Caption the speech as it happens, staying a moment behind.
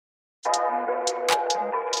How's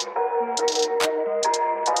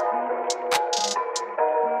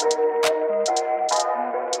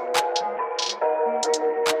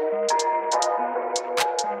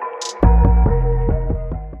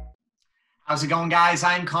it going, guys?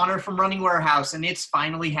 I'm Connor from Running Warehouse, and it's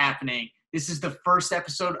finally happening. This is the first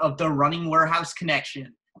episode of the Running Warehouse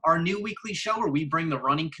Connection, our new weekly show where we bring the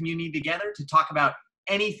running community together to talk about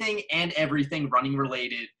anything and everything running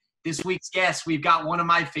related. This week's guest, we've got one of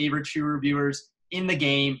my favorite shoe reviewers in the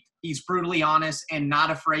game. He's brutally honest and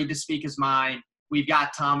not afraid to speak his mind. We've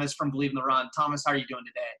got Thomas from Believe in the Run. Thomas, how are you doing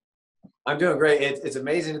today? I'm doing great. It's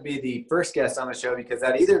amazing to be the first guest on the show because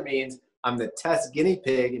that either means I'm the test guinea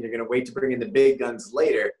pig and you're going to wait to bring in the big guns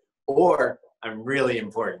later, or I'm really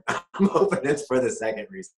important. I'm hoping it's for the second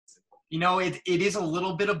reason. You know, it is a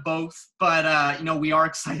little bit of both, but, we are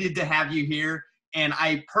excited to have you here. And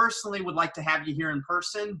I personally would like to have you here in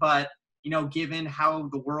person, but, given how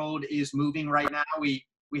the world is moving right now, we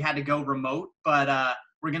had to go remote, but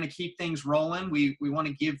we're going to keep things rolling. We want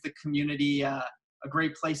to give the community a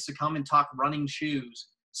great place to come and talk running shoes.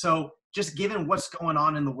 So just given what's going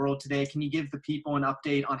on in the world today, can you give the people an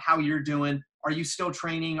update on how you're doing? Are you still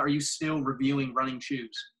training? Are you still reviewing running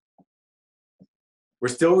shoes? We're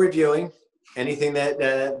still reviewing. Anything that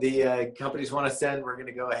the companies want to send, we're going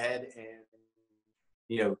to go ahead and,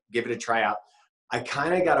 give it a try out. I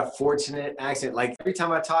kind of got a fortunate accident. Like every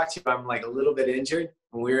time I talk to you, I'm like a little bit injured.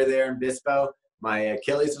 When we were there in Bispo, my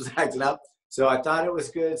Achilles was acting up. So I thought it was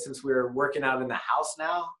good since we were working out in the house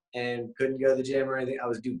now and couldn't go to the gym or anything. I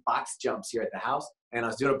was doing box jumps here at the house, and I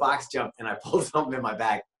was doing a box jump, and I pulled something in my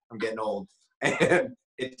back. I'm getting old, and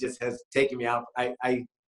it just has taken me out. I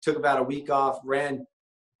took about a week off, ran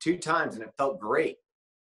 2 times, and it felt great.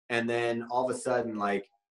 And then all of a sudden, like,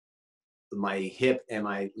 my hip and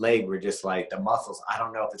my leg were just like the muscles. I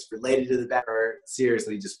don't know if it's related to the back or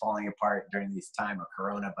seriously just falling apart during this time of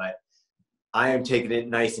Corona, but I am taking it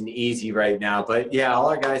nice and easy right now. But yeah, all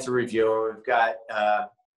our guys are reviewing. We've got the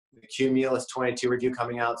Cumulus 22 review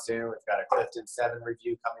coming out soon. We've got a Clifton 7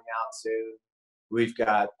 review coming out soon. We've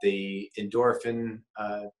got the Endorphin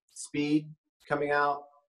Speed coming out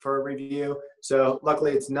for a review. So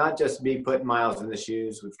luckily it's not just me putting miles in the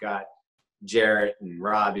shoes. We've got Jarrett and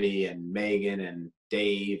Robbie and Megan and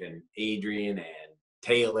Dave and Adrian and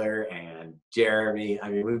Taylor and Jeremy. I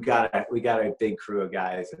mean, we got a big crew of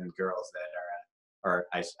guys and girls that are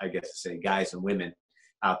I guess to say guys and women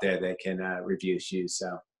out there that can review shoes.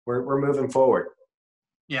 So we're moving forward.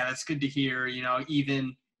 Yeah, that's good to hear.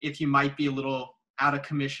 Even if you might be a little out of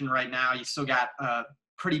commission right now, you still got a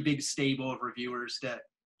pretty big stable of reviewers to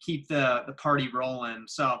keep the party rolling.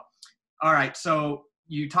 So, all right. So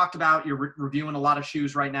you talked about you're reviewing a lot of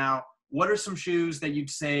shoes right now. What are some shoes that you'd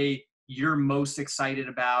say you're most excited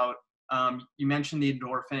about? You mentioned the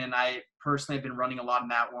Endorphin. I personally have been running a lot in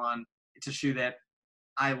that one. It's a shoe that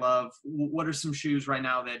I love. What are some shoes right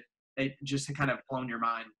now that just kind of blown your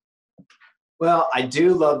mind? Well, I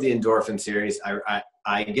do love the Endorphin series.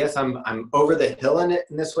 I guess I'm over the hill in it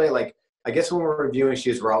in this way. Like, I guess when we're reviewing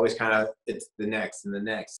shoes, we're always kind of, it's the next and the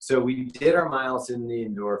next. So we did our miles in the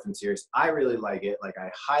Endorphin series. I really like it. Like,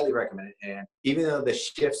 I highly recommend it. And even though the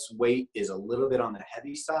Shift's weight is a little bit on the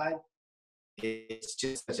heavy side, it's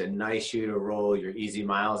just such a nice shoe to roll your easy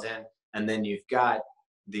miles in. And then you've got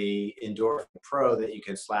the Endorphin Pro that you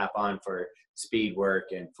can slap on for speed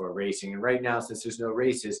work and for racing. And right now, since there's no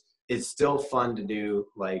races, it's still fun to do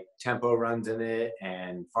like tempo runs in it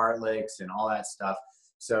and fartleks and all that stuff.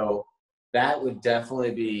 So that would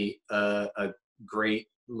definitely be a great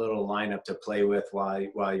little lineup to play with while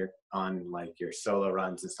you're on like your solo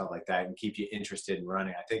runs and stuff like that, and keep you interested in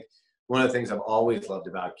running. I think one of the things I've always loved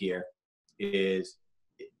about gear is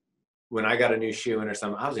when I got a new shoe in or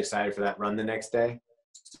something, I was excited for that run the next day.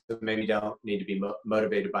 So maybe don't need to be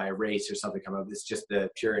motivated by a race or something come up. It's just the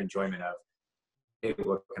pure enjoyment of, hey,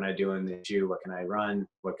 what can I do in this shoe? What can I run?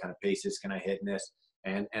 What kind of paces can I hit in this?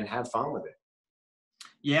 And have fun with it.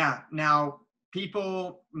 Yeah. Now,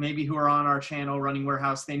 people maybe who are on our channel, Running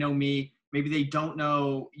Warehouse, they know me. Maybe they don't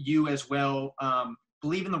know you as well.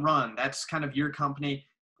 Believe in the Run, that's kind of your company.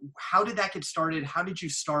 How did that get started? How did you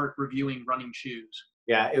start reviewing running shoes?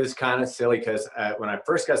 Yeah, it was kind of silly because when I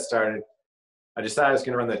first got started, I decided I was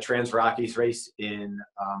going to run the Trans Rockies race in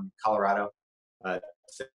Colorado.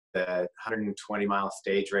 It's the 120-mile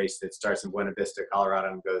stage race that starts in Buena Vista,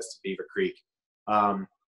 Colorado, and goes to Beaver Creek.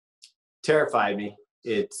 Terrified me.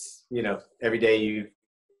 It's, every day you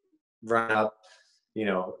run up,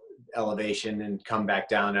 elevation and come back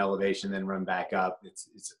down elevation, then run back up.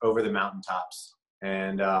 It's over the mountaintops.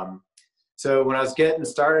 And so when I was getting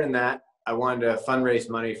started in that, I wanted to fundraise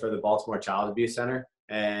money for the Baltimore Child Abuse Center.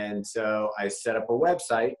 And so I set up a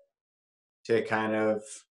website to kind of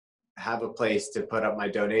have a place to put up my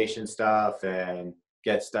donation stuff and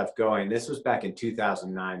get stuff going. This was back in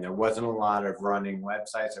 2009. There wasn't a lot of running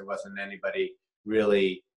websites. There wasn't anybody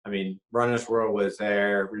really. I mean, Runner's World was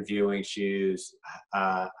there reviewing shoes.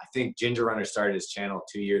 I think Ginger Runner started his channel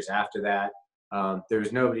 2 years after that. There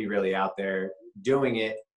was nobody really out there doing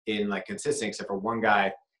it in like consistent, except for one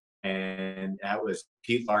guy, and that was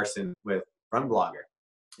Pete Larson with Run Blogger.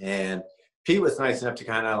 And Pete was nice enough to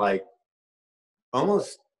kind of like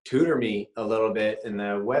almost tutor me a little bit in the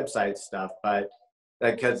website stuff, but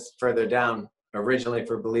that because further down, originally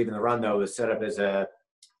for Believe in the Run though, was set up as a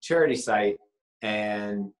charity site.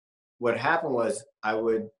 And what happened was I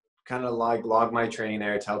would kind of like log my training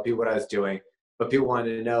there, tell people what I was doing, but people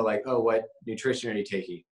wanted to know like, oh, what nutrition are you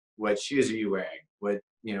taking? What shoes are you wearing?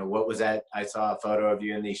 What was that? I saw a photo of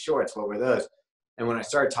you in these shorts. What were those? And when I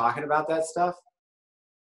started talking about that stuff,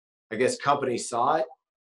 I guess companies saw it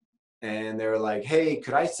and they were like, hey,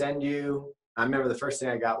 could I send you? I remember the first thing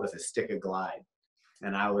I got was a stick of Glide.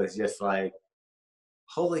 And I was just like,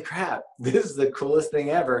 holy crap, this is the coolest thing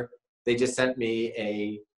ever. They just sent me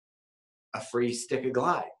a free stick of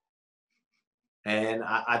Glide. And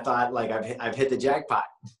I thought like I've hit the jackpot.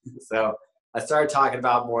 So I started talking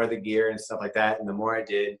about more of the gear and stuff like that. And the more I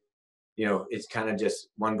did, it's kind of just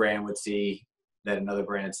one brand would see that another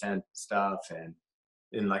brand sent stuff.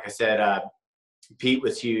 And like I said, Pete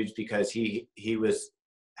was huge because he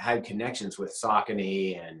had connections with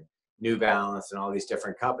Saucony and New Balance and all these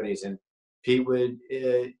different companies. And Pete would,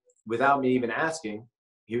 without me even asking,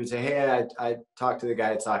 he would say, hey, I talked to the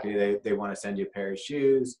guy at Saucony. They want to send you a pair of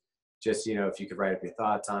shoes. Just, if you could write up your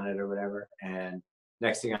thoughts on it or whatever. And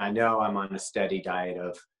next thing I know, I'm on a steady diet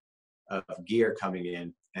of gear coming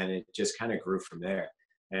in, and it just kind of grew from there.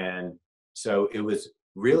 And so it was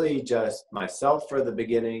really just myself for the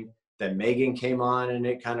beginning. Then Megan came on and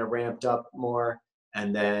it kind of ramped up more.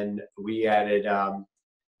 And then we added,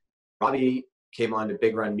 Robbie came on to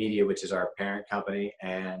Big Run Media, which is our parent company.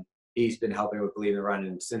 And he's been helping with Believe in the Run.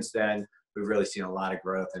 And since then, we've really seen a lot of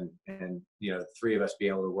growth and the three of us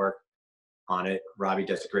being able to work on it. Robbie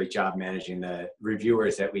does a great job managing the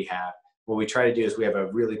reviewers that we have. What we try to do is we have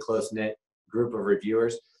a really close-knit group of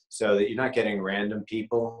reviewers so that you're not getting random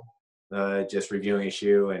people just reviewing a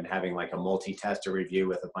shoe and having like a multi-tester review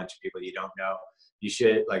with a bunch of people you don't know. You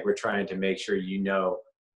should, we're trying to make sure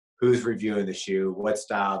who's reviewing the shoe, what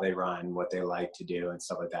style they run, what they like to do and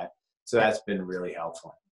stuff like that. So that's been really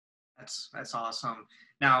helpful. That's awesome.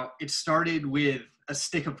 Now, it started with a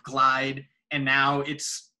stick of Glide, and now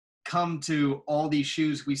it's come to all these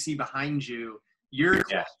shoes we see behind you. Your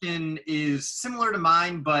question is similar to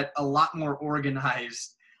mine, but a lot more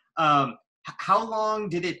organized. How long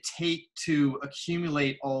did it take to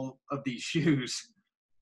accumulate all of these shoes?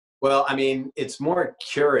 Well, I mean, it's more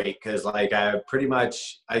curate because I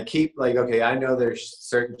keep okay, I know there's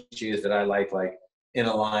certain shoes that I like in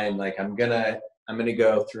a line. I'm gonna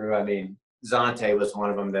go through. I mean, Zonte was one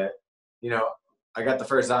of them that, I got the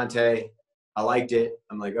first Zonte. I liked it.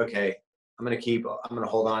 I'm like, okay, I'm going to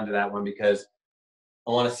hold on to that one because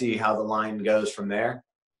I want to see how the line goes from there.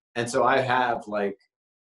 And so I have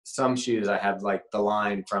some shoes, I have the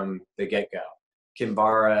line from the get-go.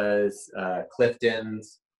 Kinvara's,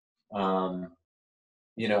 Clifton's. I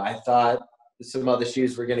thought some other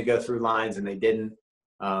shoes were going to go through lines and they didn't.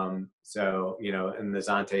 And the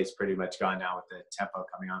Zonte's pretty much gone now with the Tempo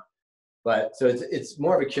coming on. But so it's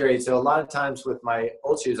more of a curate. So a lot of times with my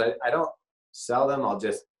old shoes, I don't sell them. I'll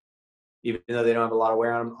just, even though they don't have a lot of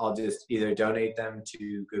wear on them, I'll just either donate them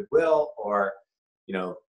to Goodwill or,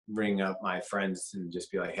 ring up my friends and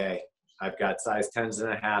just be like, hey, I've got size 10s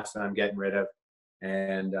and a halves that I'm getting rid of.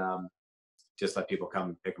 And just let people come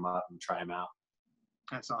and pick them up and try them out.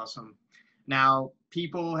 That's awesome. Now,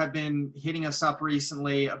 people have been hitting us up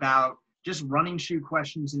recently about just running shoe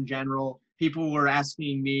questions in general. People were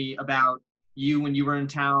asking me about you when you were in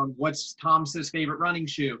town. What's Tom's favorite running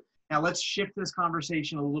shoe? Now, let's shift this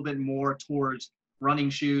conversation a little bit more towards running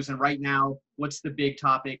shoes. And right now, what's the big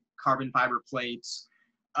topic? Carbon fiber plates.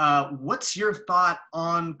 What's your thought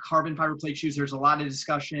on carbon fiber plate shoes? There's a lot of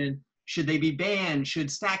discussion. Should they be banned? Should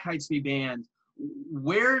stack heights be banned?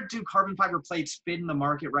 Where do carbon fiber plates fit in the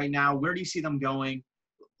market right now? Where do you see them going?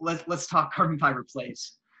 Let's talk carbon fiber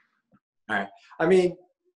plates. All right. I mean,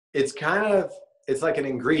 it's like an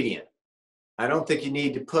ingredient. I don't think you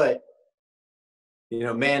need to put,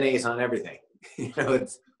 mayonnaise on everything.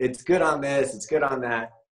 It's good on this, it's good on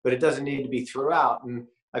that, but it doesn't need to be throughout. And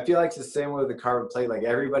I feel like it's the same way with the carbon plate.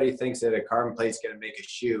 Everybody thinks that a carbon plate is going to make a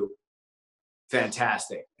shoe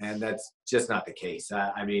fantastic, and that's just not the case.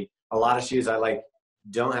 I mean, a lot of shoes I like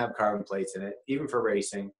don't have carbon plates in it, even for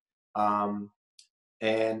racing.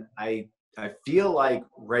 And I feel like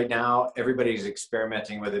right now everybody's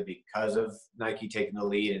experimenting with it because of Nike taking the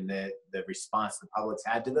lead and the response the public's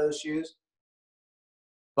had to those shoes.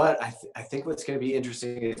 But I think what's going to be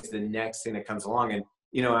interesting is the next thing that comes along. And,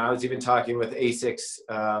 you know, I was even talking with ASICS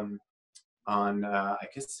on, I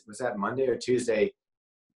guess, was that Monday or Tuesday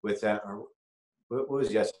with that, or what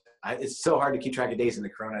was yesterday? It's so hard to keep track of days in the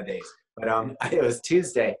Corona days. But it was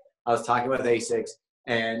Tuesday. I was talking with ASICS,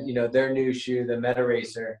 and, you know, their new shoe, the Meta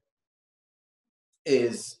Racer,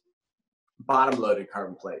 is bottom-loaded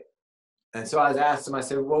carbon plate. And so I was asked him, I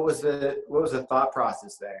said, what was the thought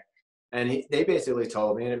process there? And they basically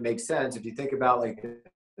told me, and it makes sense if you think about like the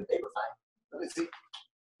Vaporfly. Let me see.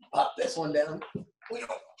 Pop this one down.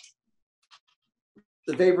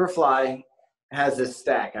 The Vaporfly has this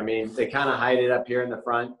stack. I mean, they kind of hide it up here in the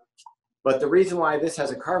front. But the reason why this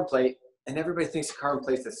has a carbon plate, and everybody thinks a carbon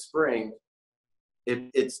plate's a spring,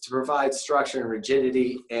 it's to provide structure and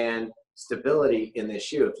rigidity and stability in this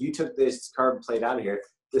shoe. If you took this carbon plate out of here,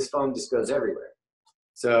 this foam just goes everywhere.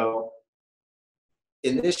 So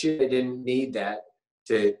in this shoe, they didn't need that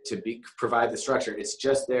to provide the structure. It's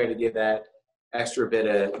just there to give that extra bit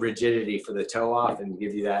of rigidity for the toe off and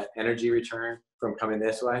give you that energy return from coming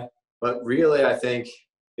this way. But really, I think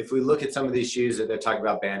if we look at some of these shoes that they're talking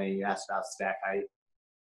about banning, you asked about stack height,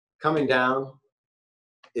 coming down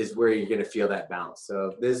is where you're going to feel that bounce.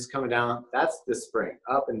 So this is coming down, that's the spring,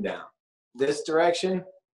 up and down. This direction,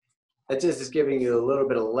 that just is giving you a little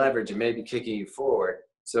bit of leverage and maybe kicking you forward.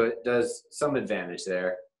 So it does some advantage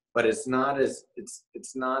there, but it's not as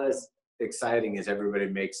exciting as everybody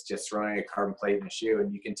makes just throwing a carbon plate in a shoe.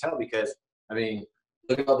 And you can tell because, I mean,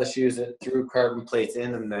 look at all the shoes that threw carbon plates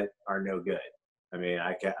in them that are no good. I mean,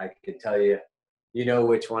 I could tell you, you know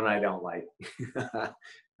which one I don't like.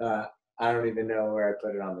 I don't even know where I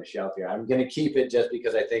put it on the shelf here. I'm going to keep it just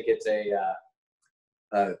because I think it's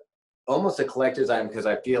almost a collector's item because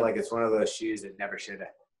I feel like it's one of those shoes that never should have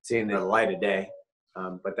seen the light of day.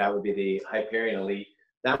 But that would be the Hyperion Elite.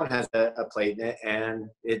 That one has a plate in it, and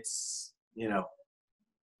it's, you know,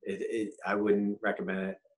 I wouldn't recommend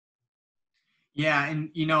it. Yeah, and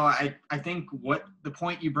you know, I think what the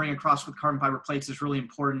point you bring across with carbon fiber plates is really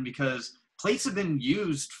important because plates have been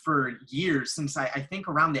used for years since I think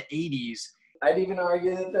around the 80s. I'd even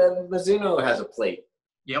argue that the Mizuno has a plate.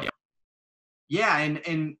 Yep. Yeah,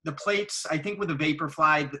 and the plates, I think with the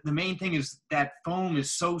Vaporfly, the main thing is that foam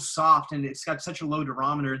is so soft and it's got such a low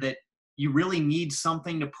durometer that you really need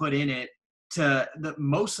something to put in it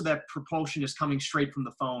most of that propulsion is coming straight from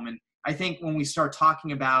the foam. And I think when we start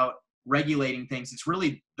talking about regulating things, it's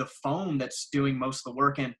really the foam that's doing most of the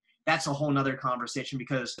work. And that's a whole nother conversation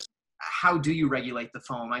because how do you regulate the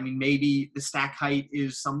foam? I mean, maybe the stack height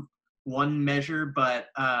is one measure, but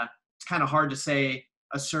it's kind of hard to say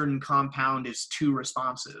a certain compound is too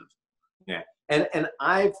responsive. Yeah. And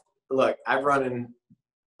I've run in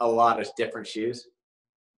a lot of different shoes.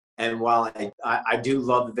 And while I do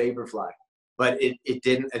love the Vaporfly, but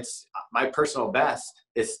it's my personal best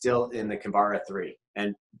is still in the Kinvara 3.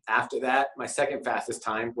 And after that, my second fastest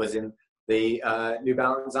time was in the New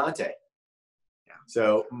Balance Zante. Yeah.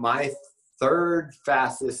 So my third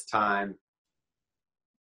fastest time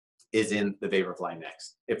is in the Vaporfly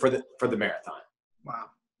next for the marathon.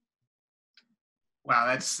 Wow,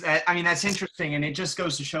 that's interesting, and it just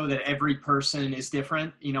goes to show that every person is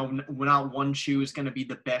different. You know, not one shoe is going to be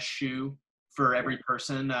the best shoe for every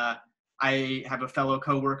person. I have a fellow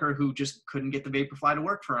coworker who just couldn't get the Vaporfly to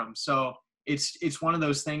work for him. So it's one of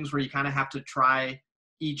those things where you kind of have to try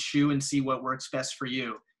each shoe and see what works best for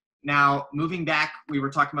you. Now, moving back, we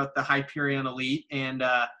were talking about the Hyperion Elite, and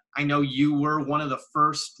I know you were one of the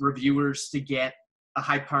first reviewers to get a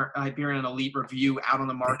Hyperion Elite review out on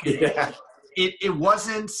the market. Yeah. It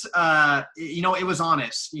wasn't, it was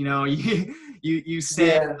honest. You know, you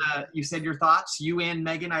said you said your thoughts. You and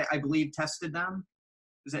Megan, I believe, tested them.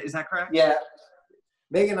 Is that correct? Yeah,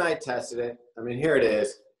 Megan and I tested it. I mean, here it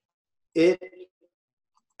is.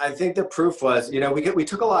 I think the proof was, we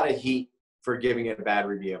took a lot of heat for giving it a bad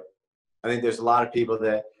review. I think there's a lot of people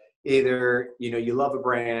that either, you love a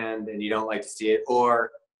brand and you don't like to see it,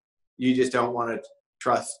 or you just don't want to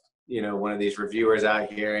trust, one of these reviewers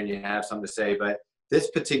out here and you have something to say. But this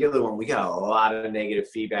particular one, we got a lot of negative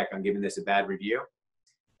feedback on giving this a bad review.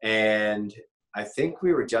 And I think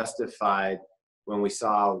we were justified when we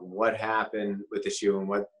saw what happened with the shoe and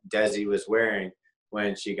what Desi was wearing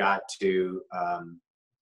when she got to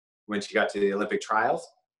the Olympic trials.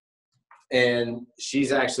 And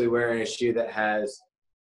she's actually wearing a shoe that has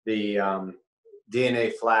the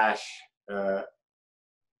DNA Flash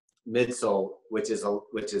midsole, which is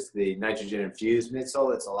the nitrogen infused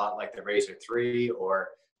midsole. It's a lot like the Razor 3 or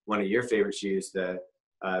one of your favorite shoes, the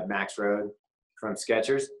Max Road from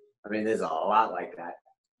Skechers. I mean, there's a lot like that.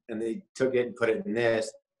 And they took it and put it in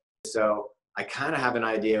this. So I kind of have an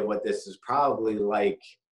idea of what this is probably like,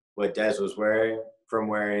 what Des was wearing from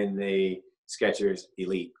wearing the Skechers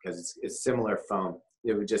Elite, because it's similar foam.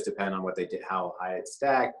 It would just depend on what they did, how high it's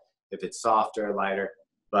stacked, if it's softer, lighter.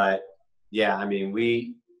 But yeah, I mean,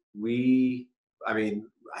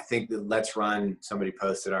 I think that Let's Run, somebody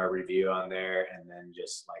posted our review on there, and then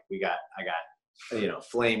just like I got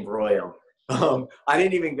flame broiled. I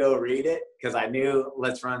didn't even go read it because I knew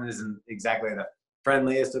Let's Run isn't exactly the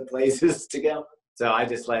friendliest of places to go. So I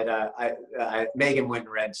just let Megan went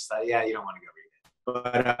and read. She's like, yeah, you don't want to go read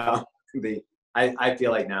it. But I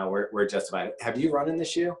feel like now we're justified. Have you run in the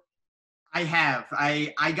shoe? I have.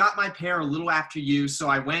 I got my pair a little after you, so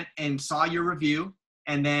I went and saw your review,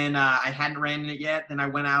 and then I hadn't ran in it yet. Then I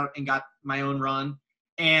went out and got my own run,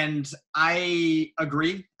 and I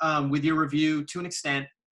agree with your review to an extent.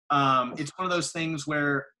 It's one of those things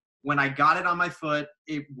where when I got it on my foot,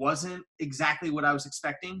 it wasn't exactly what I was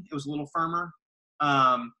expecting. It was a little firmer.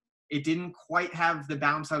 It didn't quite have the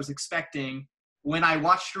bounce I was expecting. When I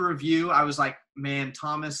watched the review, I was like, man,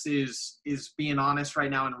 Thomas is being honest right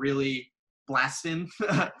now and really blasting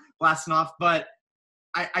off. But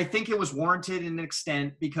I think it was warranted in an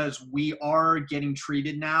extent because we are getting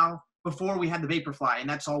treated now. Before we had the Vaporfly, and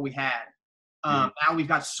that's all we had. Now we've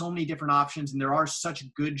got so many different options, and there are such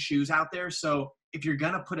good shoes out there. So if you're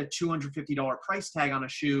going to put a $250 price tag on a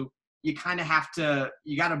shoe, you kind of have to –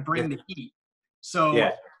 you got to bring the heat. So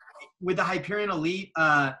with the Hyperion Elite,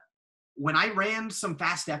 when I ran some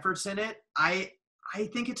fast efforts in it, I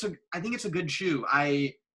think it's a good shoe.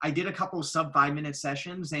 I did a couple of sub 5-minute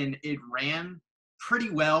sessions, and it ran pretty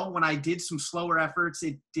well. When I did some slower efforts,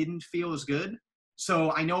 it didn't feel as good.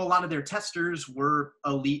 So I know a lot of their testers were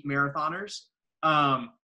elite marathoners.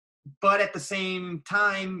 But at the same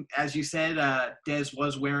time, as you said, Des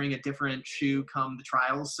was wearing a different shoe come the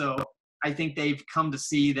trials. So I think they've come to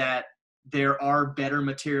see that there are better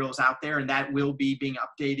materials out there, and that will be being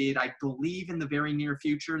updated. I believe in the very near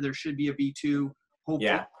future, there should be a V2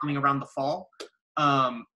 hopefully coming around the fall.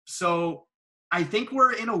 So I think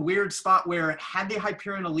we're in a weird spot where had the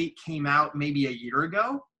Hyperion Elite came out maybe a year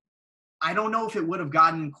ago, I don't know if it would have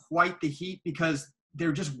gotten quite the heat because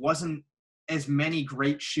there just wasn't as many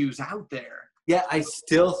great shoes out there. Yeah, I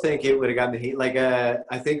still think it would have gotten the heat. Like,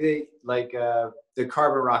 I think the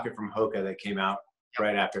Carbon Rocket from Hoka that came out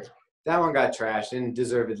right after. That one got trashed, and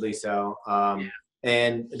deservedly so.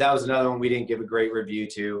 And that was another one we didn't give a great review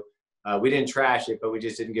to. We didn't trash it, but we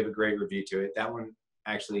just didn't give a great review to it. That one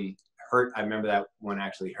actually hurt. I remember that one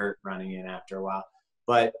actually hurt running in after a while.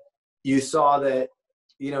 But you saw that,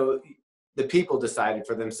 the people decided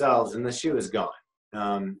for themselves, and the shoe is gone.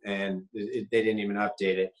 And they didn't even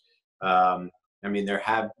update it. I mean, they're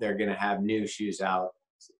going to have new shoes out,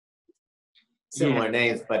 similar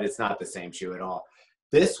names, but it's not the same shoe at all.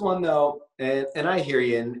 This one though, and I hear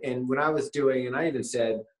you. And when I was doing, and I even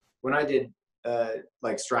said when I did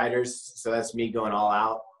like Striders, so that's me going all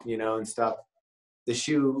out, and stuff. The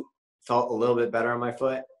shoe felt a little bit better on my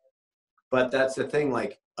foot, but that's the thing.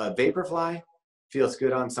 Like a Vaporfly feels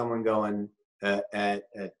good on someone going at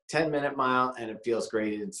a 10-minute mile, and it feels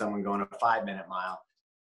great in someone going a 5-minute mile.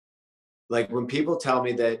 Like when people tell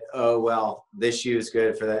me that, oh, well, this shoe is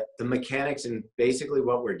good for that, the mechanics and basically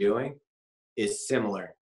what we're doing is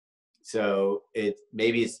similar. So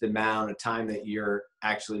maybe it's the amount of time that you're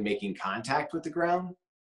actually making contact with the ground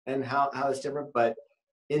and how it's different. But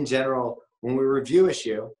in general, when we review a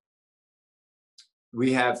shoe,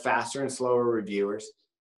 we have faster and slower reviewers.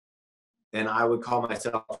 And I would call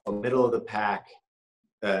myself a middle of the pack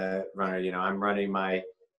runner. I'm running my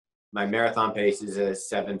marathon pace is a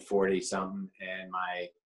 7:40 something, and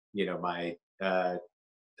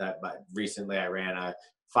recently I ran a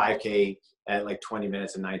 5K at like 20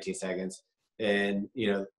 minutes and 19 seconds, and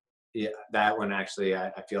that one actually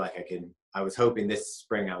I feel like I was hoping this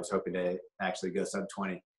spring to actually go sub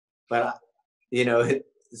 20, but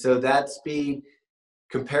so that speed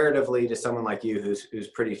comparatively to someone like you who's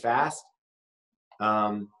pretty fast.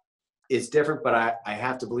 It's different, but I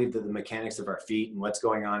have to believe that the mechanics of our feet and what's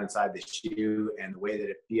going on inside the shoe and the way that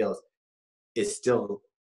it feels is still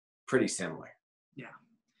pretty similar. Yeah.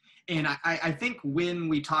 And I think when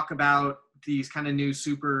we talk about these kind of new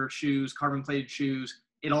super shoes, carbon plated shoes,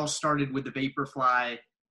 it all started with the Vaporfly.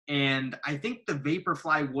 And I think the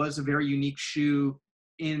Vaporfly was a very unique shoe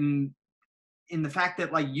in the fact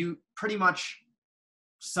that like you pretty much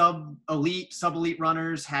sub elite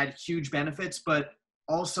runners had huge benefits, but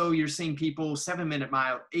also you're seeing people 7-minute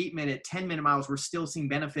mile, 8-minute, 10-minute miles, we're still seeing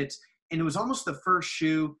benefits. And it was almost the first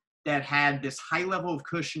shoe that had this high level of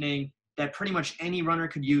cushioning that pretty much any runner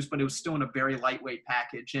could use, but it was still in a very lightweight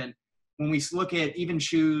package. And when we look at even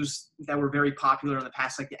shoes that were very popular in the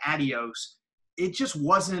past, like the Adios, it just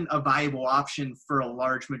wasn't a viable option for a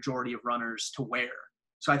large majority of runners to wear.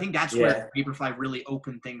 So I think that's where Vaporfly really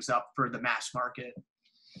opened things up for the mass market.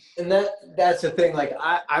 And that's the thing. Like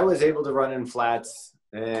I was able to run in flats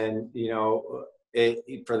and, you know,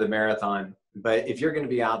 for the marathon, but if you're going to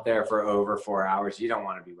be out there for over 4 hours, you don't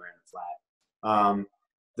want to be wearing a flat.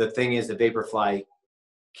 The thing is the Vaporfly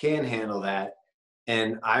can handle that.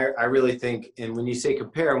 And I really think, and when you say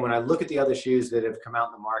compare, when I look at the other shoes that have come out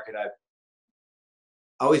in the market, I've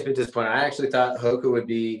always been disappointed. I actually thought Hoka would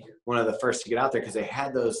be one of the first to get out there because they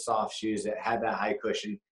had those soft shoes that had that high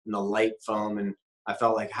cushion and the light foam. And I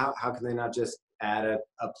felt like, how can they not just add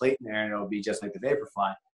a plate in there and it'll be just like the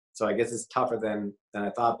Vaporfly? So I guess it's tougher than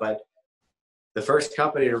I thought. But the first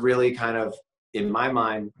company to really kind of, in my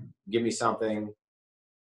mind, give me something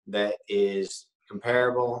that is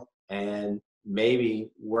comparable and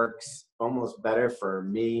maybe works almost better for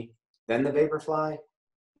me than the Vaporfly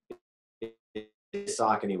is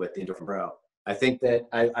Saucony with the Endorphin Pro. I think that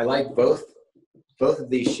I like both of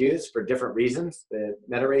these shoes for different reasons, the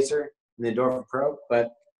Meta Racer and the Endorphin Pro,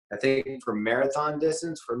 but I think for marathon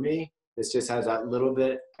distance, for me, this just has that little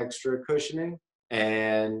bit extra cushioning,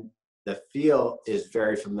 and the feel is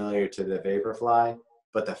very familiar to the Vaporfly,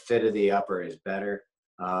 but the fit of the upper is better.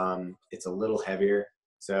 It's a little heavier.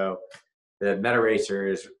 So the Meta Racer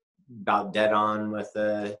is about dead on with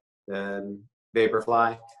the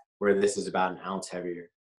Vaporfly, where this is about an ounce heavier.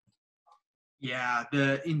 Yeah,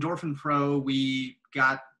 the Endorphin Pro, we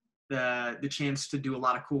got the chance to do a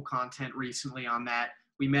lot of cool content recently on that.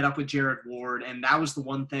 We met up with Jared Ward, and that was the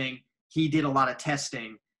one thing. He did a lot of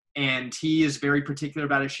testing, and he is very particular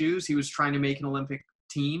about his shoes. He was trying to make an Olympic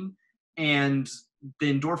team, and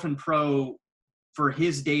the Endorphin Pro, for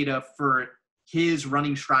his data, for his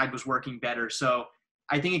running stride, was working better. So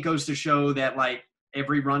I think it goes to show that, like,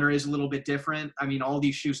 every runner is a little bit different. I mean, all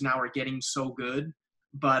these shoes now are getting so good.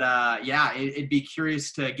 But, yeah, it'd be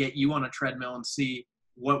curious to get you on a treadmill and see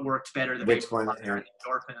what worked better. Which one?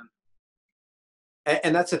 Endorphin.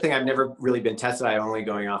 And that's the thing. I've never really been tested. I'm only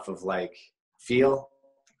going off of, like, feel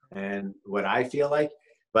and what I feel like.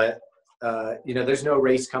 But, you know, there's no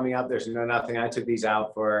race coming up. There's no nothing. I took these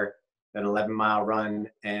out for an 11-mile run,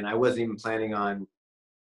 and I wasn't even planning on,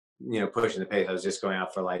 you know, pushing the pace. I was just going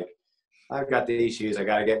out for, like, I've got these shoes. I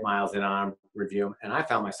got to get miles in on them, review them. And I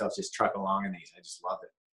found myself just trucking along in these. I just loved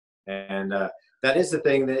it. And that is the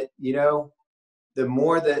thing that, you know, the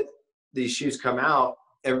more that these shoes come out,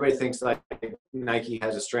 everybody thinks like Nike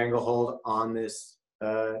has a stranglehold on this,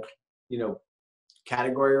 you know,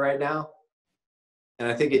 category right now. And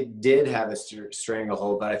I think it did have a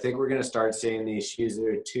stranglehold, but I think we're going to start seeing these shoes that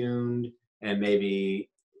are tuned and maybe,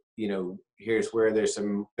 you know, here's where there's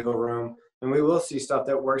some wiggle room. And we will see stuff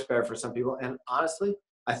that works better for some people. And honestly,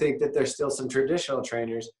 I think that there's still some traditional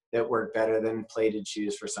trainers that work better than plated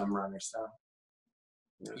shoes for some runners. So,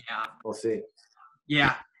 yeah, we'll see.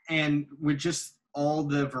 Yeah, and with just all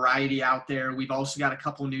the variety out there, we've also got a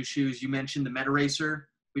couple new shoes. You mentioned the Meta Racer.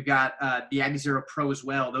 We've got the Adizero Pro as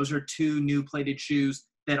well. Those are two new plated shoes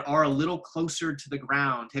that are a little closer to the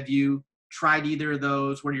ground. Have you tried either of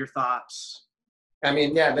those? What are your thoughts? I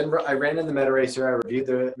mean, yeah, I ran in the Meta Racer. I reviewed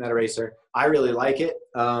the Meta Racer. I really like it.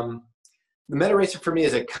 The Meta Racer for me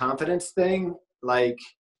is a confidence thing. Like,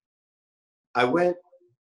 I went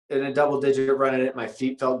in a double-digit run in it. My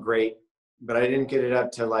feet felt great, but I didn't get it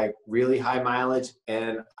up to, like, really high mileage.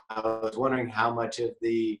 And I was wondering how much of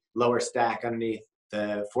the lower stack underneath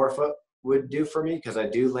the forefoot would do for me, because I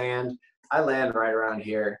land right around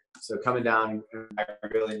here. So coming down, I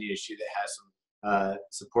really need a shoe that has some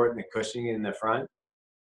support in the cushioning in the front.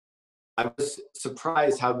 I was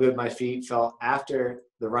surprised how good my feet felt after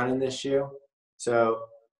the run in this shoe. So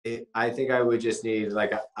I think I would just need,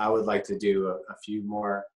 like, I would like to do a few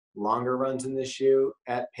more longer runs in this shoe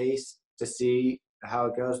at pace to see how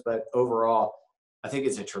it goes. But overall, I think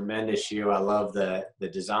it's a tremendous shoe. I love the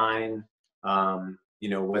design, you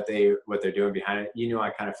know, what they're doing behind it. You know, I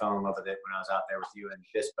kind of fell in love with it when I was out there with you and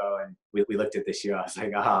Bispo, and we looked at the shoe. I was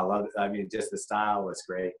like, I love it. I mean, just the style was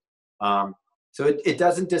great. So it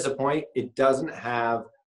doesn't disappoint. It doesn't have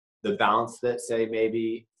the bounce that, say,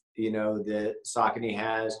 maybe, you know, the Saucony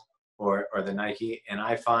has or the Nike. And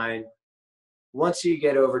I find once you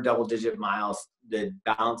get over double-digit miles, the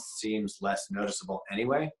bounce seems less noticeable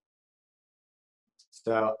anyway.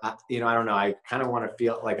 So, you know, I don't know. I kind of want to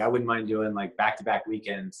feel like I wouldn't mind doing, like, back-to-back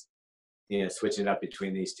weekends switching it up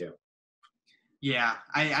between these two. Yeah,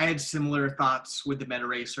 I had similar thoughts with the Meta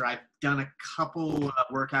Racer. I've done a couple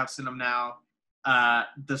workouts in them now.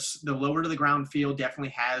 The lower to the ground feel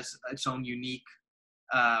definitely has its own unique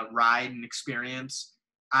ride and experience.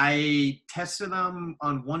 I tested them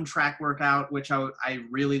on one track workout, which I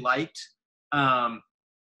really liked.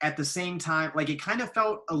 At the same time, like it kind of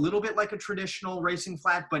felt a little bit like a traditional racing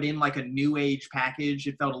flat, but in like a new age package.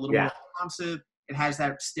 It felt a little more responsive. It has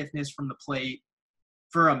that stiffness from the plate.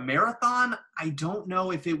 For a marathon, I don't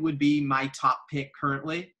know if it would be my top pick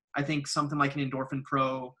currently. I think something like an Endorphin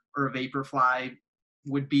Pro or a Vaporfly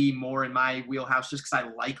would be more in my wheelhouse just because I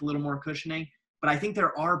like a little more cushioning. But I think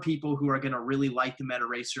there are people who are going to really like the Meta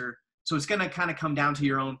Racer. So it's going to kind of come down to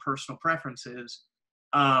your own personal preferences.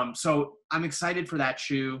 So I'm excited for that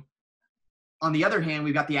shoe. On the other hand,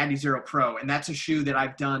 we've got the Adizero Pro, and that's a shoe that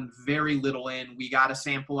I've done very little in. We got a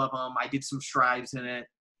sample of them. I did some strides in it.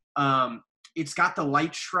 It's got the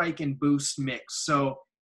Light Strike and Boost mix. So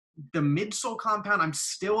the midsole compound, I'm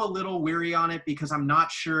still a little weary on it because I'm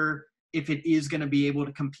not sure if it is going to be able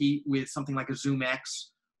to compete with something like a Zoom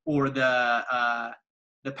X or the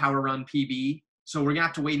Power Run PB. So we're going to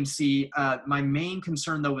have to wait and see. My main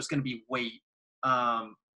concern, though, is going to be weight.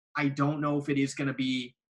 I don't know if it is going to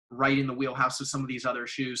be right in the wheelhouse of some of these other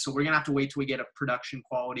shoes. So we're going to have to wait till we get a production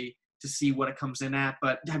quality to see what it comes in at.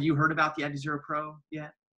 But have you heard about the Adizero Pro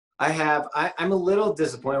yet? I have. I'm a little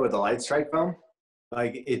disappointed with the Light Strike foam.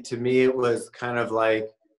 Like to me, it was kind of like,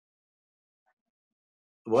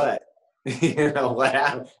 what? What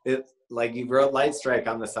happened? It's like you wrote Light Strike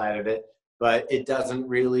on the side of it, but it doesn't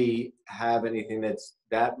really have anything that's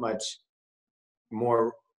that much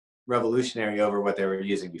more revolutionary over what they were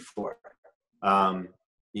using before. In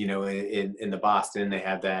the Boston, they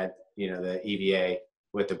have that, the EVA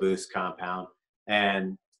with the Boost compound.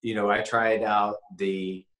 And, I tried out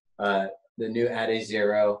the new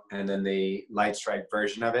Adizero and then the Light Strike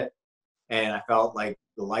version of it. And I felt like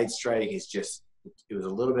the Light Strike it was a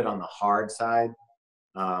little bit on the hard side.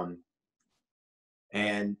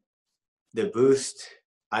 And the Boost,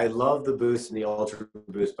 I love the Boost and the Ultra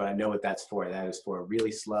Boost, but I know what that's for. That is for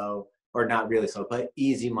really slow, or not really slow, but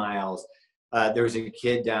easy miles. There was a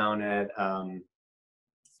kid down at,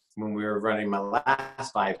 when we were running my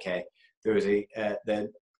last 5K, there was the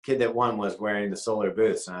kid that won was wearing the Solar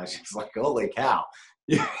Boost, and I was just like, holy cow,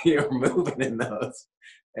 you're moving in those.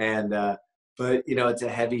 And, but it's a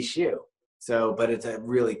heavy shoe. So, but it's a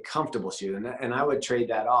really comfortable shoe. And I would trade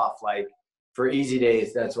that off. Like for easy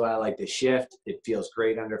days, that's why I like the Shift. It feels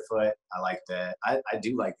great underfoot. I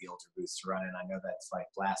do like the Ultra Boost to run, and I know that's like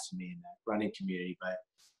blasphemy in that running community, but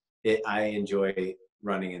I enjoy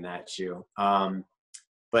running in that shoe.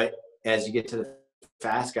 But as you get to the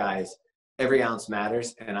fast guys, every ounce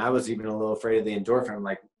matters. And I was even a little afraid of the Endorphin. I'm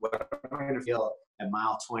like, what am I going to feel at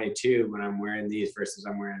mile 22 when I'm wearing these versus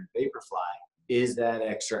I'm wearing Vaporfly? Is that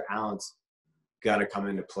extra ounce got to come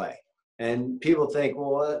into play? And people think,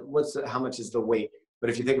 well, how much is the weight? But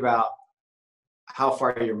if you think about how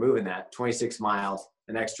far you're moving that, 26 miles,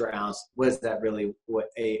 an extra ounce, what does that really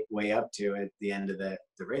weigh up to at the end of the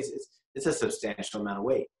race? It's a substantial amount of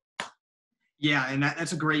weight. Yeah, and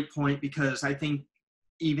that's a great point, because I think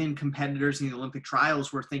even competitors in the Olympic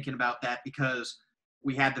trials were thinking about that, because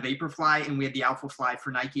we had the Vaporfly and we had the Alphafly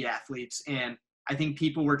for Nike athletes. And I think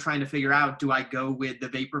people were trying to figure out, do I go with the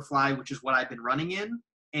Vaporfly, which is what I've been running in,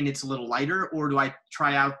 and it's a little lighter, or do I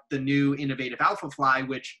try out the new innovative Alphafly,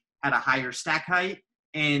 which had a higher stack height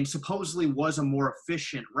and supposedly was a more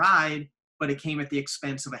efficient ride, but it came at the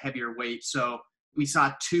expense of a heavier weight. So we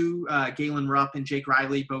saw two, Galen Rupp and Jake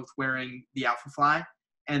Riley, both wearing the Alphafly.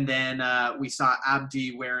 And then we saw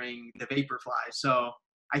Abdi wearing the Vaporfly. So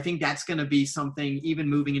I think that's going to be something, even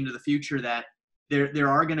moving into the future, that there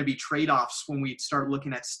are going to be trade-offs when we start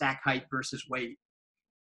looking at stack height versus weight.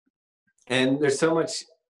 And there's so much,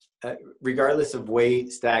 regardless of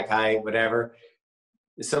weight, stack height, whatever,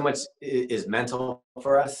 so much is mental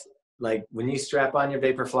for us. Like when you strap on your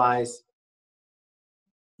Vaporflies,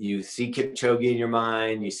 you see Kipchoge in your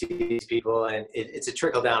mind, you see these people, and it's a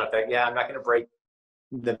trickle-down effect. Yeah, I'm not going to break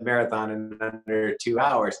the marathon in under 2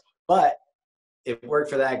 hours, but it worked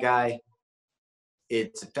for that guy.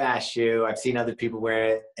 It's a fast shoe. I've seen other people wear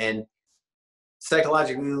it. And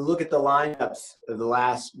psychologically, look at the lineups of the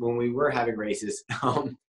last, when we were having races,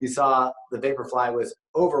 you saw the Vaporfly was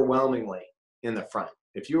overwhelmingly in the front.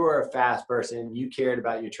 If you were a fast person, you cared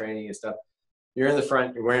about your training and stuff, you're in the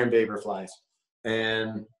front, you're wearing Vaporflies.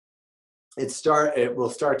 And it will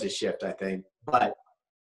start to shift, I think. But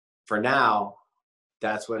for now,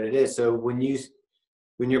 that's what it is. So when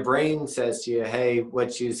your brain says to you, hey,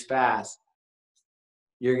 what shoe's fast,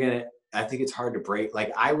 you're going to I think it's hard to break.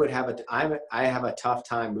 Like I have a tough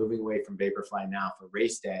time moving away from Vaporfly now for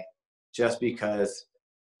race day, just because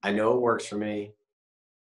I know it works for me.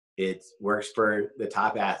 It works for the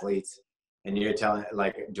top athletes. And you're telling,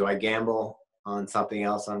 like, do I gamble on something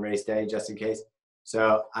else on race day just in case?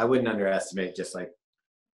 So I wouldn't underestimate just like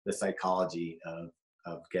the psychology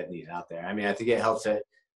of getting these out there. I mean, I think it helps it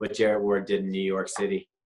what Jared Ward did in New York City.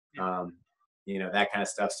 You know, that kind of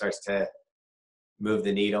stuff starts to move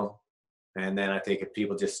the needle. And then I think if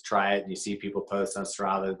people just try it and you see people post on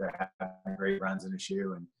Strava, they're having great runs in a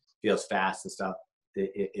shoe and feels fast and stuff,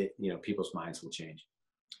 it you know, people's minds will change.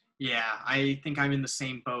 Yeah, I think I'm in the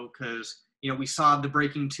same boat because, you know, we saw the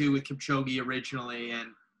Breaking 2 with Kipchoge originally, and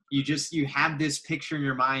you have this picture in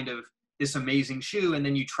your mind of this amazing shoe, and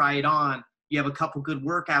then you try it on, you have a couple good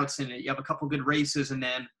workouts in it, you have a couple good races, and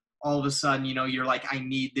then all of a sudden, you know, you're like, I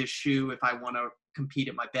need this shoe if I want to compete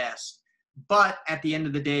at my best. But at the end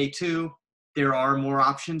of the day, too, there are more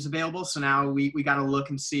options available. So now we got to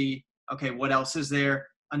look and see, okay, what else is there?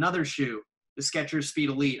 Another shoe, the Skechers Speed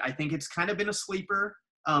Elite. I think it's kind of been a sleeper,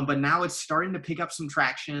 but now it's starting to pick up some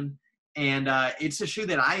traction. And it's a shoe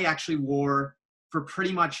that I actually wore for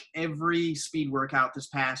pretty much every speed workout this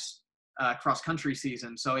past cross-country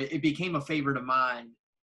season. So it became a favorite of mine.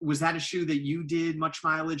 Was that a shoe that you did much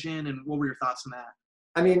mileage in, and what were your thoughts on that?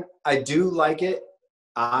 I mean, I do like it.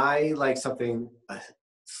 I like something a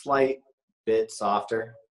slight bit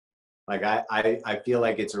softer. Like I feel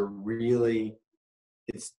like it's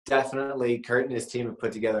definitely Kurt and his team have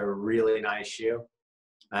put together a really nice shoe.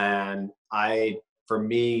 And for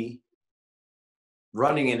me,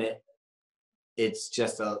 running in it, it's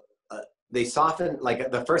just they softened.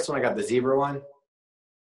 Like the first one I got, the zebra one,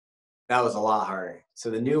 that was a lot harder. So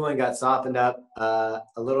the new one got softened up a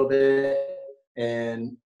little bit,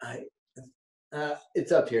 and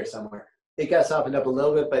it's up here somewhere. It got softened up a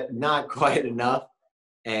little bit, but not quite enough.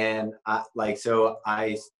 And so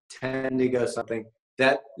I tend to go something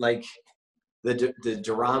that like the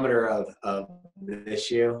durometer of this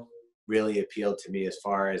shoe really appealed to me as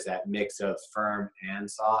far as that mix of firm and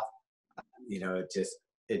soft. You know,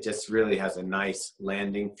 it just really has a nice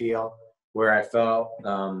landing feel where I felt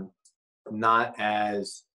not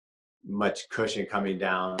as much cushion coming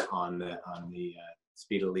down on the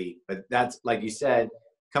Speed Elite. But that's, like you said,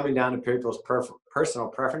 coming down to people's personal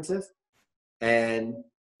preferences. And,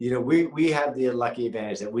 you know, we have the lucky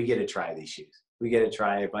advantage that we get to try these shoes. We get to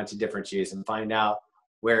try a bunch of different shoes and find out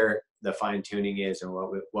where the fine tuning is and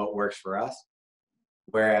what works for us.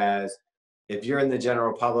 Whereas if you're in the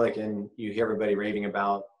general public and you hear everybody raving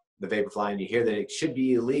about the Vaporfly and you hear that it should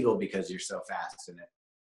be illegal because you're so fast in it,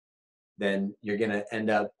 then you're going to end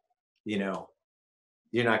up, you know,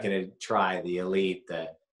 you're not going to try the Elite, the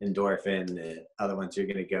Endorphin, the other ones. You're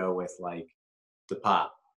going to go with like the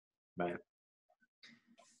Pop, right?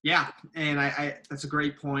 Yeah, and I that's a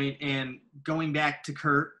great point. And going back to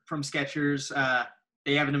Kurt from Skechers,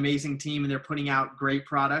 they have an amazing team and they're putting out great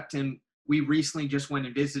product. And we recently just went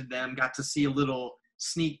and visited them, got to see a little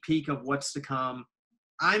sneak peek of what's to come.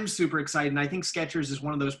 I'm super excited, and I think Skechers is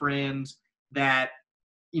one of those brands that,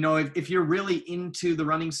 you know, if you're really into the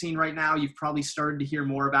running scene right now, you've probably started to hear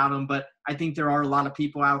more about them. But I think there are a lot of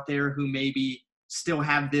people out there who maybe still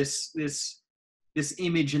have this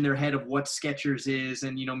image in their head of what Skechers is.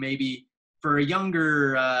 And, you know, maybe for a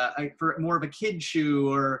younger, for more of a kid shoe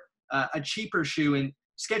or a cheaper shoe. And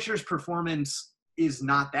Skechers Performance is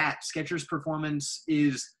not that. Skechers Performance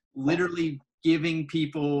is literally giving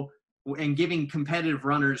people and giving competitive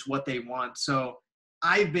runners what they want. So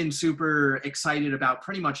I've been super excited about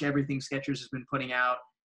pretty much everything Skechers has been putting out.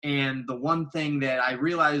 And the one thing that I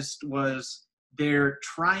realized was they're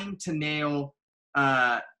trying to nail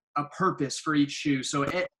a purpose for each shoe.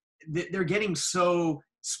 So they're getting so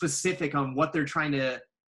specific on what they're trying to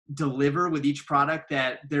deliver with each product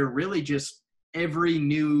that they're really just, every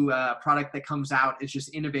new product that comes out is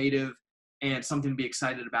just innovative and something to be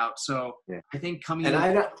excited about. So yeah. I think coming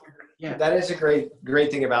and that is a great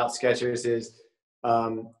thing about Skechers is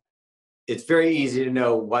it's very easy to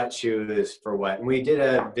know what shoe is for what. And we did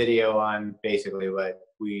a video on basically what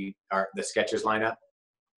the Skechers lineup.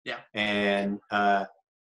 Yeah. And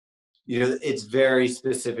you know, it's very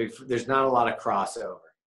specific. There's not a lot of crossover.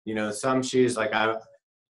 You know, some shoes like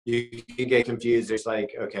you can get confused. There's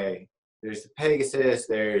like, okay, there's the Pegasus,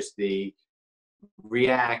 there's the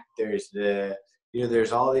React, there's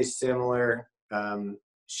there's all these similar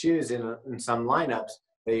shoes in some lineups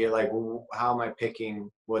that you're like, well, how am I picking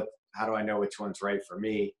how do I know which one's right for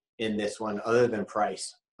me in this one other than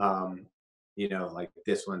price? You know, like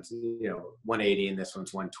this one's, you know, 180 and this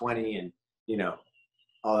one's 120, and, you know,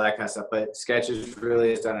 all that kind of stuff. But Skechers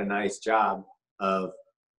really has done a nice job of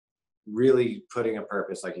really putting a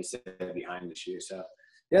purpose, like you said, behind the shoe. So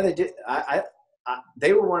yeah, they did.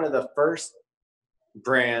 They were one of the first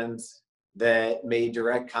brands that made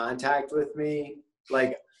direct contact with me.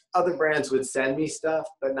 Like other brands would send me stuff,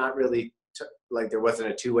 but not really like there wasn't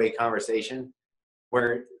a two-way conversation.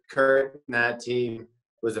 Where Kurt and that team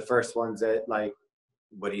was the first ones that like,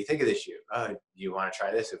 what do you think of this shoe? Do you want to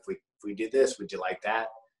try this? If we did this, would you like that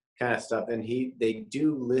kind of stuff? And they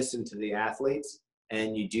do listen to the athletes,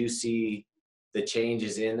 and you do see the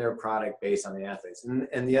changes in their product based on the athletes.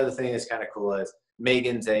 And the other thing that's kind of cool is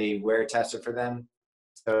Megan's a wear tester for them.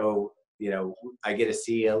 So, I get to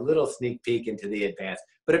see a little sneak peek into the advanced,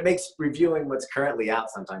 but it makes reviewing what's currently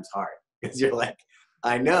out sometimes hard because you're like,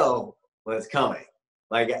 I know what's coming.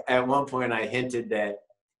 Like at one point I hinted that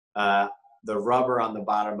the rubber on the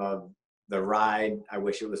bottom of the Ride, I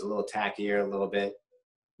wish it was a little tackier, a little bit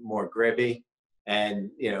more grippy.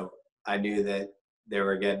 And, I knew that they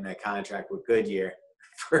were getting a contract with Goodyear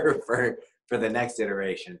for the next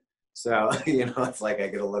iteration. So, it's like I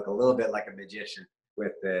get to look a little bit like a magician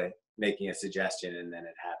with making a suggestion and then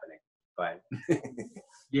it happening. But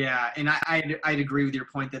yeah, and I'd agree with your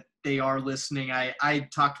point that they are listening. I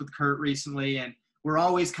talked with Kurt recently, and we're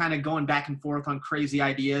always kind of going back and forth on crazy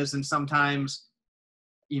ideas. And sometimes,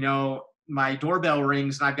 my doorbell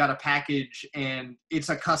rings and I've got a package and it's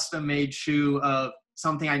a custom made shoe of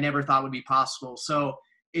something I never thought would be possible. So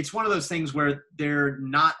it's one of those things where they're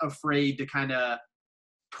not afraid to kind of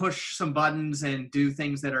push some buttons and do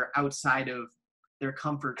things that are outside of their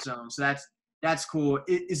comfort zone. So that's cool.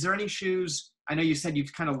 Is there any shoes? I know you said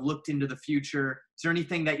you've kind of looked into the future. Is there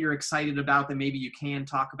anything that you're excited about that maybe you can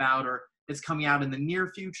talk about or that's coming out in the near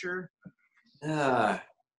future? I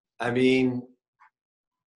mean,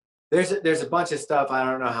 there's a bunch of stuff. I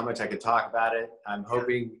don't know how much I could talk about it. I'm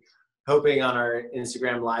hoping on our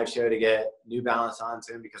Instagram live show to get New Balance on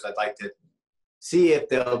soon because I'd like to see if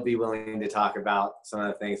they'll be willing to talk about some of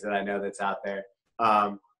the things that I know that's out there.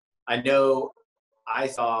 I know I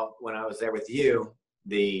saw when I was there with you,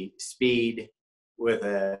 the Speed with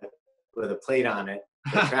a plate on it,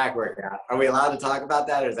 the track workout. Are we allowed to talk about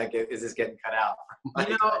that, or is this getting cut out?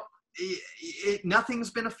 Nothing's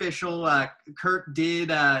been official. Kurt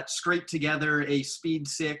did scrape together a Speed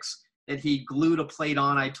 6 that he glued a plate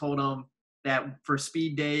on. I told him that for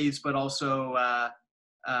speed days, but also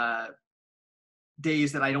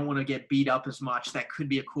days that I don't want to get beat up as much, that could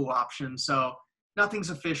be a cool option. So nothing's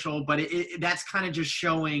official, but that's kind of just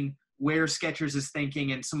showing where Skechers is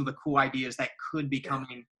thinking and some of the cool ideas that could be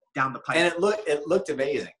coming down the pipe. And it looked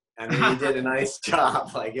amazing. I mean, you did a nice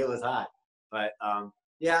job. Like it was hot. But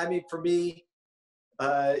yeah, I mean, for me,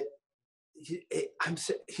 I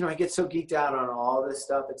get so geeked out on all this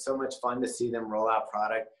stuff. It's so much fun to see them roll out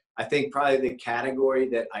product. I think probably the category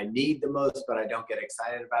that I need the most, but I don't get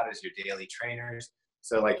excited about, is your daily trainers.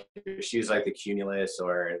 So like your shoes like the Cumulus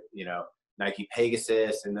or, Nike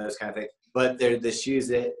Pegasus and those kind of things. But they're the shoes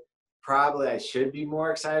that probably I should be more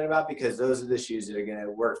excited about because those are the shoes that are going to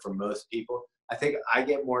work for most people. I think I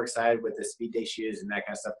get more excited with the speed day shoes and that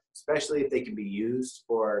kind of stuff, especially if they can be used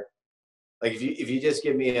for, like if you just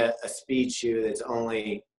give me a speed shoe that's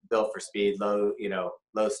only built for speed, low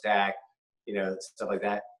stack, stuff like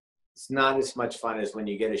that. It's not as much fun as when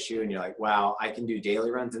you get a shoe and you're like, wow, I can do daily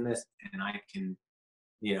runs in this and I can,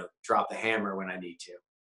 drop the hammer when I need to.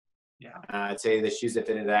 Yeah. I'd say the shoes that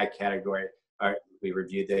fit into that category are, we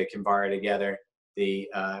reviewed the Kinvara together. The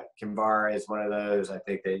Kinvara is one of those. I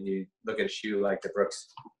think that you look at a shoe like the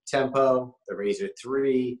Brooks Tempo, the Razor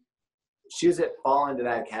 3, shoes that fall into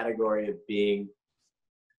that category of being,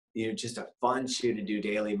 just a fun shoe to do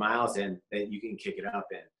daily miles in that you can kick it up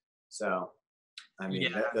in. So, I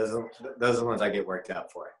mean, those are the ones I get worked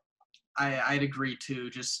up for. I'd agree too.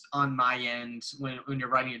 Just on my end, when you're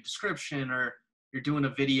writing a description or you're doing a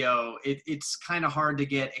video, it's kind of hard to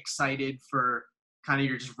get excited for kind of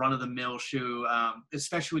your just run-of-the-mill shoe,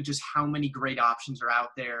 especially with just how many great options are out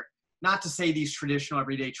there. Not to say these traditional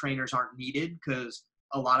everyday trainers aren't needed, because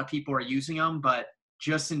a lot of people are using them, but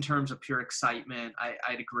just in terms of pure excitement,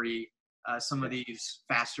 I'd agree. Some of these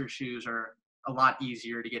faster shoes are a lot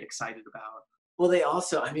easier to get excited about. Well, they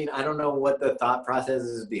also, I mean, I don't know what the thought process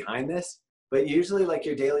is behind this, but usually like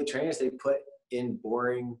your daily trainers, they put in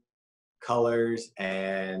boring colors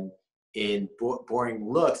and in boring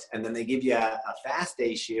looks, and then they give you a fast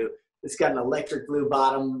day shoe that's got an electric blue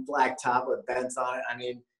bottom, black top with vents on it. I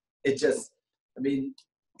mean, they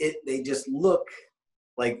just look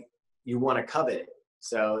like you want to covet it.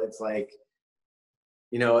 So it's like,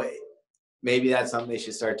 maybe that's something they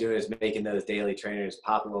should start doing, is making those daily trainers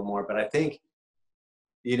pop a little more. But I think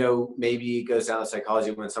maybe it goes down to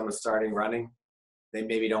psychology when someone's starting running. They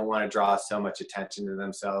maybe don't want to draw so much attention to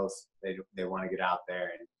themselves. They want to get out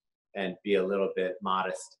there and be a little bit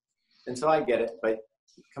modest. And so I get it, but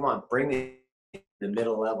come on, bring the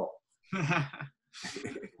middle level.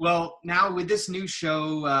 Well, now with this new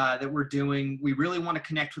show that we're doing, we really want to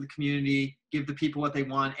connect with the community, give the people what they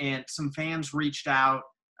want. And some fans reached out.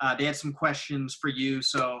 They had some questions for you.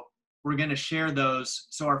 So we're going to share those.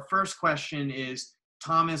 So our first question is,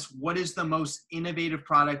 Thomas, what is the most innovative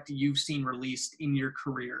product you've seen released in your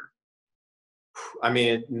career? I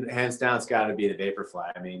mean, hands down, it's got to be the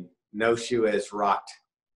Vaporfly. I mean, no shoe has rocked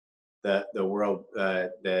the world,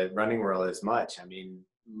 the running world as much. I mean,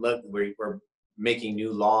 look, we're making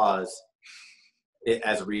new laws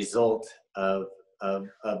as a result of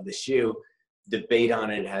the shoe. Debate on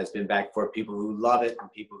it has been back and forth. People who love it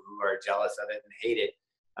and people who are jealous of it and hate it.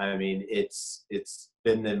 I mean, it's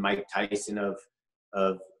been the Mike Tyson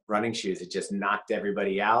of running shoes. It just knocked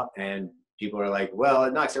everybody out, and people are like, well,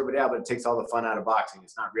 it knocks everybody out, but it takes all the fun out of boxing.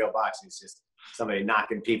 It's not real boxing. It's just somebody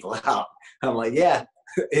knocking people out. I'm like, yeah,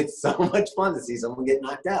 it's so much fun to see someone get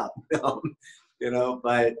knocked out.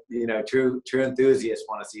 But true enthusiasts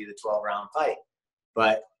want to see the 12-round fight.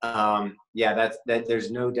 But yeah, that there's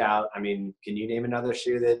no doubt. I mean, can you name another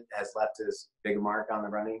shoe that has left as big a mark on the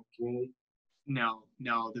running community? No,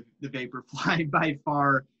 the Vaporfly by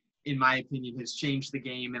far, in my opinion, has changed the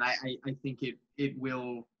game, and I think it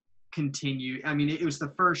will continue. I mean, it was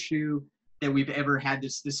the first shoe that we've ever had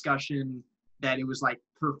this discussion that it was like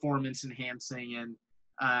performance enhancing, and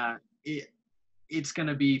it's going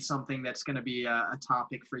to be something that's going to be a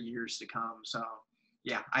topic for years to come. So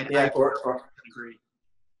yeah, I agree.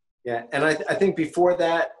 Yeah, and I think before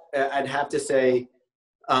that, I'd have to say,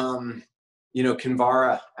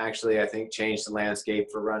 Kinvara actually, I think, changed the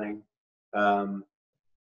landscape for running.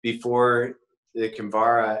 Before the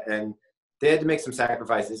Kinvara, and they had to make some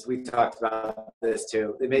sacrifices. We talked about this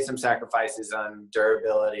too. They made some sacrifices on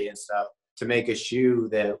durability and stuff to make a shoe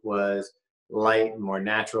that was light and more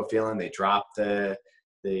natural feeling. They dropped the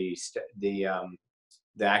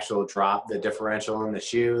actual drop, the differential in the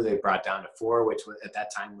shoe. They brought down to 4, which at that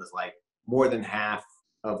time was like more than half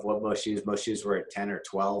of what most shoes were at 10 or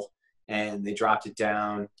 12. And they dropped it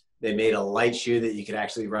down. They made a light shoe that you could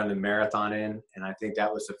actually run a marathon in. And I think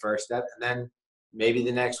that was the first step. And then maybe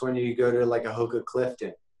the next one, you go to like a Hoka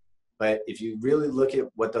Clifton. But if you really look at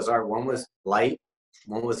what those are, one was light,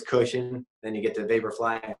 one was cushion. Then you get the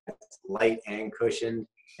Vaporfly, light and cushioned,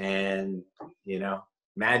 and,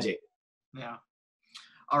 magic. Yeah.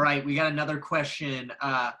 All right. We got another question.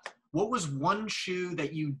 What was one shoe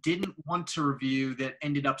that you didn't want to review that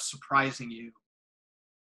ended up surprising you?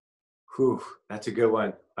 Whew, that's a good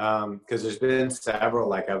one. Because there's been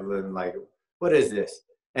several, I've been like, what is this?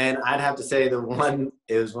 And I'd have to say it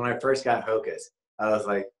was when I first got Hokas. I was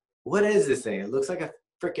like, what is this thing? It looks like a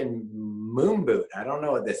freaking moon boot. I don't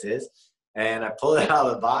know what this is. And I pulled it out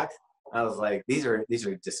of the box. I was like, these are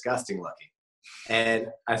disgusting looking. And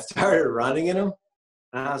I started running in them.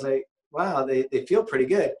 And I was like, wow, they feel pretty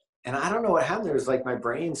good. And I don't know what happened. It was like my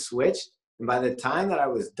brain switched. And by the time that I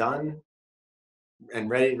was done and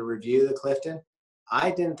ready to review the Clifton,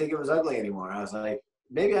 I didn't think it was ugly anymore. I was like,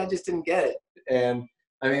 maybe I just didn't get it. And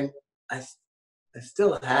I mean, I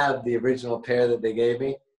still have the original pair that they gave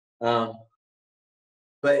me.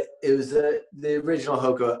 But it was the original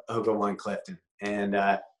Hoka 1 Clifton. And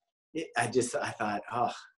I thought,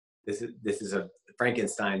 oh, this is a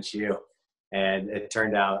Frankenstein shoe. And it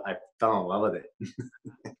turned out I fell in love with it.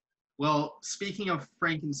 Well, speaking of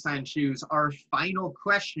Frankenstein shoes, our final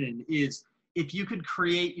question is, if you could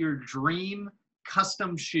create your dream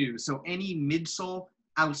custom shoe, so any midsole,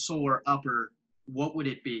 outsole, or upper, what would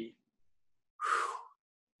it be?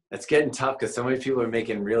 That's getting tough because so many people are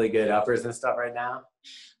making really good uppers and stuff right now.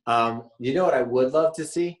 You know what I would love to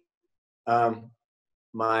see? The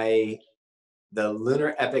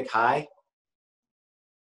Lunar Epic High.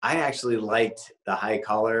 I actually liked the high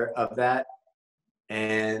color of that,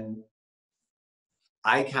 and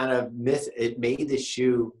I kind of miss it. Made the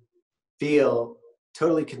shoe feel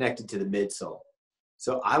totally connected to the midsole.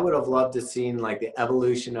 So I would have loved to seen like the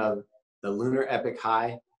evolution of the Lunar Epic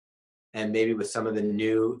High, and maybe with some of the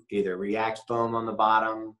new either React foam on the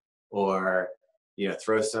bottom, or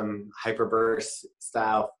throw some Hyperburst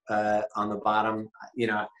style on the bottom.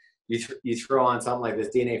 You throw on something like this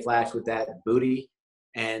DNA Flash with that booty.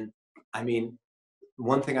 And I mean,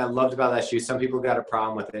 one thing I loved about that shoe, some people got a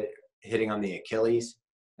problem with it hitting on the Achilles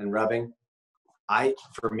and rubbing.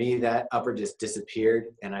 For me, that upper just disappeared,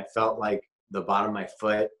 and I felt like the bottom of my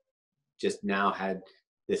foot just now had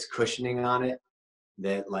this cushioning on it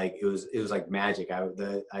that like it was like magic.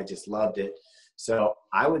 I just loved it. So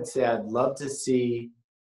I would say I'd love to see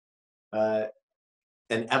an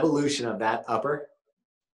evolution of that upper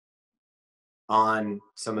on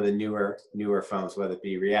some of the newer phones, whether it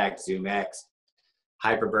be React, Zoom X,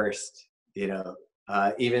 Hyperburst,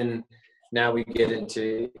 even now we get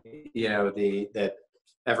into, the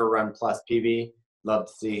Everrun Plus PV. Love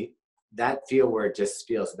to see that feel where it just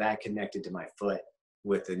feels that connected to my foot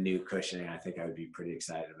with the new cushioning. I think I would be pretty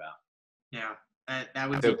excited about. Yeah, that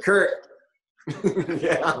would so be Kurt.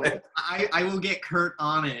 Yeah, I will get Kurt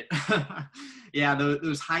on it. Yeah,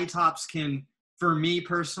 those high tops can, for me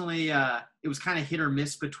personally, it was kind of hit or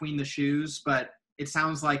miss between the shoes, but it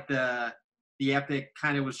sounds like the Epic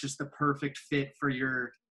kind of was just the perfect fit for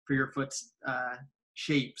your foot's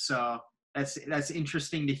shape. So that's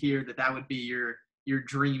interesting to hear that would be your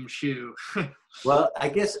dream shoe. Well, I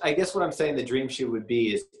guess what I'm saying the dream shoe would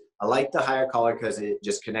be is I like the higher collar because it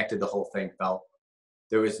just connected the whole thing. Felt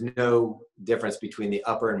there was no difference between the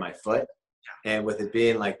upper and my foot. And with it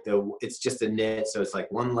being like it's just a knit, so it's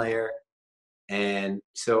like one layer. And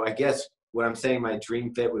so I guess what I'm saying my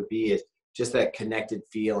dream fit would be is just that connected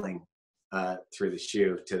feeling through the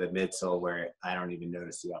shoe to the midsole where I don't even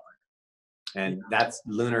notice the upper. And that's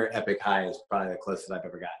Lunar Epic High is probably the closest I've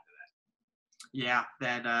ever gotten to that. Yeah,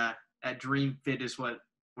 that dream fit is what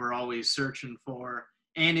we're always searching for.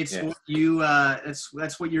 And it's what you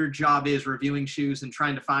that's what your job is, reviewing shoes and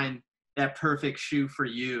trying to find that perfect shoe for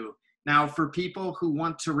you. Now, for people who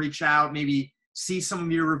want to reach out, maybe see some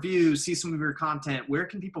of your reviews, see some of your content, where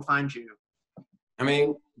can people find you? I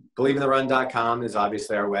mean, BelieveInTheRun.com is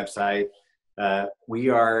obviously our website. We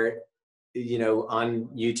are, on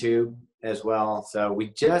YouTube as well. So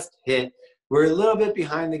we're a little bit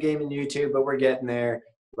behind the game in YouTube, but we're getting there.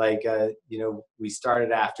 Like, we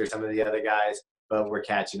started after some of the other guys, but we're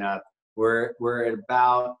catching up. I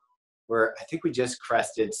think we just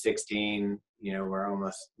crested 16, we're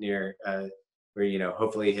almost near,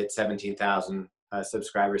 hopefully hit 17,000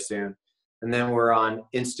 subscribers soon. And then we're on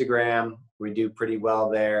Instagram. We do pretty well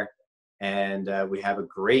there. And we have a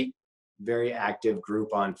great, very active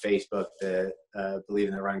group on Facebook, the Believe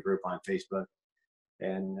in the Run group on Facebook.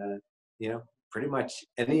 And, pretty much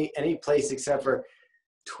any place except for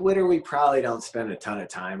Twitter, we probably don't spend a ton of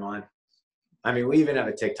time on. I mean, we even have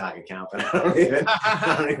a TikTok account, but I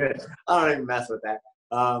don't even mess with that.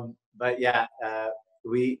 But yeah,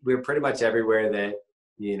 we're pretty much everywhere that,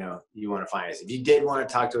 you want to find us. If you did want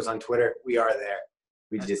to talk to us on Twitter, we are there.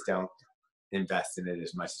 We just don't invest in it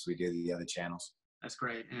as much as we do the other channels. That's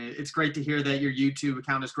great. And it's great to hear that your YouTube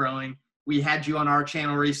account is growing. We had you on our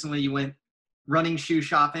channel recently. You went running shoe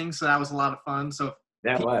shopping, so that was a lot of fun. So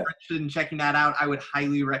if people are interested in checking that out, I would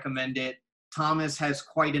highly recommend it. Thomas has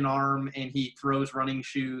quite an arm, and he throws running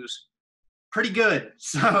shoes pretty good.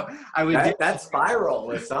 So I would that spiral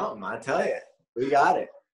was something, I tell you. We got it.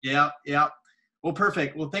 Yeah. Well,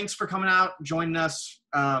 perfect. Well, thanks for coming out, joining us.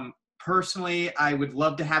 Personally, I would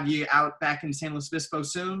love to have you out back in San Luis Obispo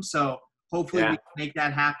soon. So hopefully we can make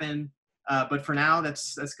that happen. But for now,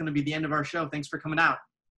 that's going to be the end of our show. Thanks for coming out.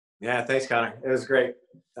 Yeah, thanks, Connor. It was great.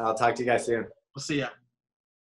 I'll talk to you guys soon. We'll see ya.